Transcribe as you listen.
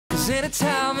any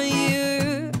time of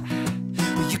year.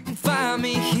 You can find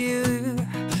me here,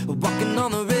 walking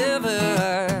on the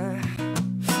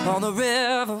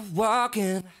river,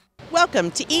 walking.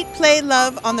 Welcome to Eat, Play,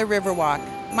 Love on the Riverwalk.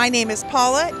 My name is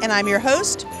Paula, and I'm your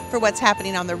host for what's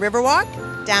happening on the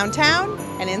Riverwalk, downtown,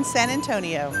 and in San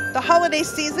Antonio. The holiday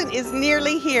season is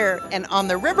nearly here, and on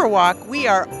the Riverwalk, we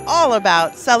are all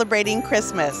about celebrating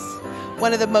Christmas.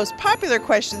 One of the most popular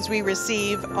questions we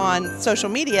receive on social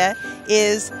media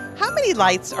is, how many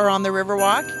lights are on the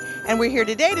Riverwalk? And we're here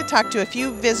today to talk to a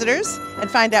few visitors and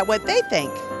find out what they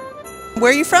think.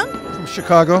 Where are you from? From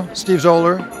Chicago, Steve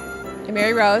Zoller. I'm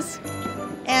Mary Rose.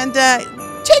 And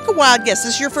take a wild guess.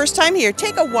 This is your first time here.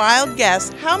 Take a wild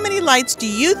guess. How many lights do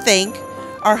you think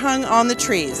are hung on the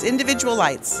trees, individual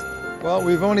lights? Well,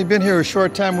 we've only been here a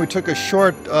short time. We took a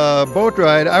short boat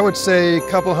ride. I would say a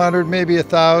couple hundred, maybe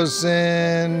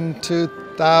 1,000,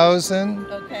 2,000.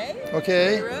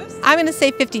 Okay. I'm going to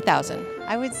say 50,000.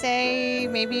 I would say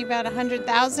maybe about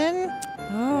 100,000.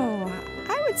 Oh,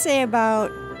 I would say about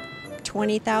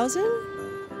 20,000.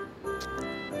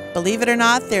 Believe it or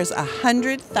not, there's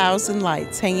 100,000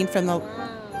 lights hanging from the...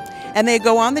 And they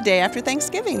go on the day after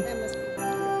Thanksgiving.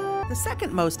 The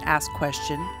second most asked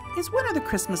question is, when are the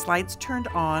Christmas lights turned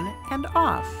on and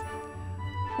off?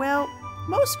 Well,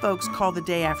 most folks call the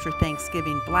day after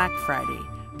Thanksgiving Black Friday,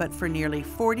 but for nearly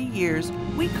 40 years,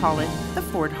 we call it the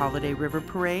Ford Holiday River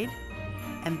Parade.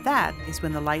 And that is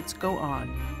when the lights go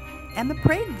on. And the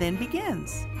parade then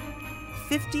begins.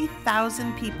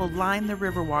 50,000 people line the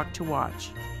Riverwalk to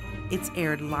watch. It's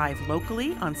aired live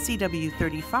locally on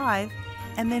CW35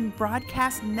 and then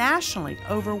broadcast nationally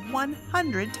over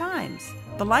 100 times.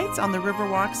 The lights on the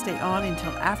Riverwalk stay on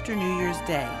until after New Year's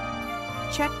Day.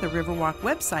 Check the Riverwalk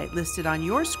website listed on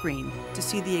your screen to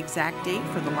see the exact date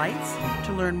for the lights,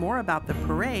 to learn more about the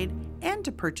parade, and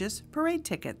to purchase parade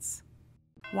tickets.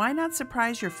 Why not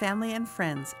surprise your family and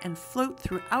friends and float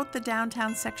throughout the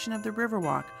downtown section of the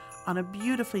Riverwalk on a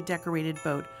beautifully decorated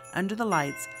boat under the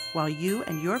lights while you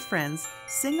and your friends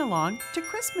sing along to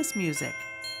Christmas music?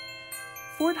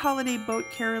 Ford Holiday Boat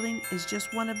Caroling is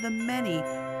just one of the many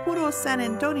Puro San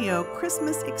Antonio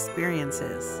Christmas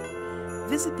experiences.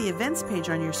 Visit the events page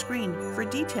on your screen for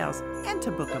details and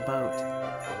to book a boat.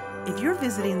 If you're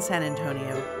visiting San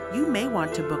Antonio, you may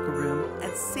want to book a room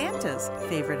at Santa's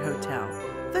favorite hotel,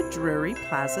 the Drury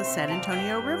Plaza San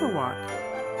Antonio Riverwalk.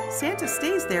 Santa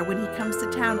stays there when he comes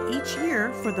to town each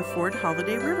year for the Ford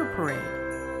Holiday River Parade.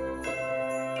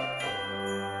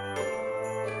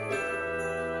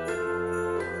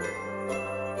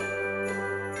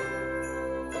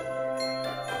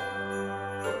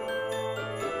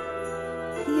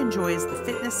 He enjoys the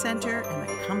fitness center and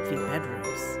the comfy bedrooms.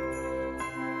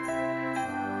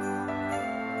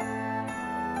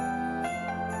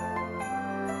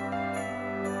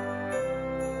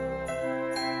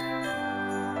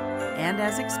 And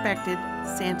as expected,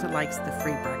 Santa likes the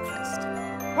free breakfast.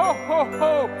 Ho, ho,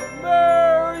 ho!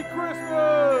 Merry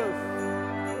Christmas!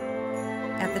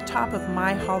 At the top of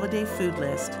my holiday food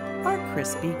list are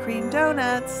Krispy Kreme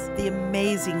donuts. The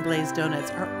amazing glazed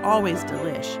donuts are always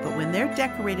delish, but when they're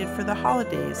decorated for the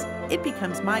holidays, it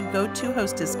becomes my go-to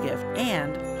hostess gift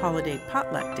and holiday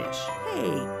potluck dish.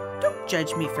 Hey, don't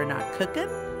judge me for not cooking.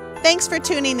 Thanks for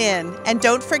tuning in, and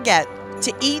don't forget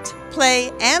to eat,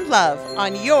 play, and love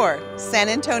on your San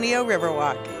Antonio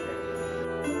Riverwalk.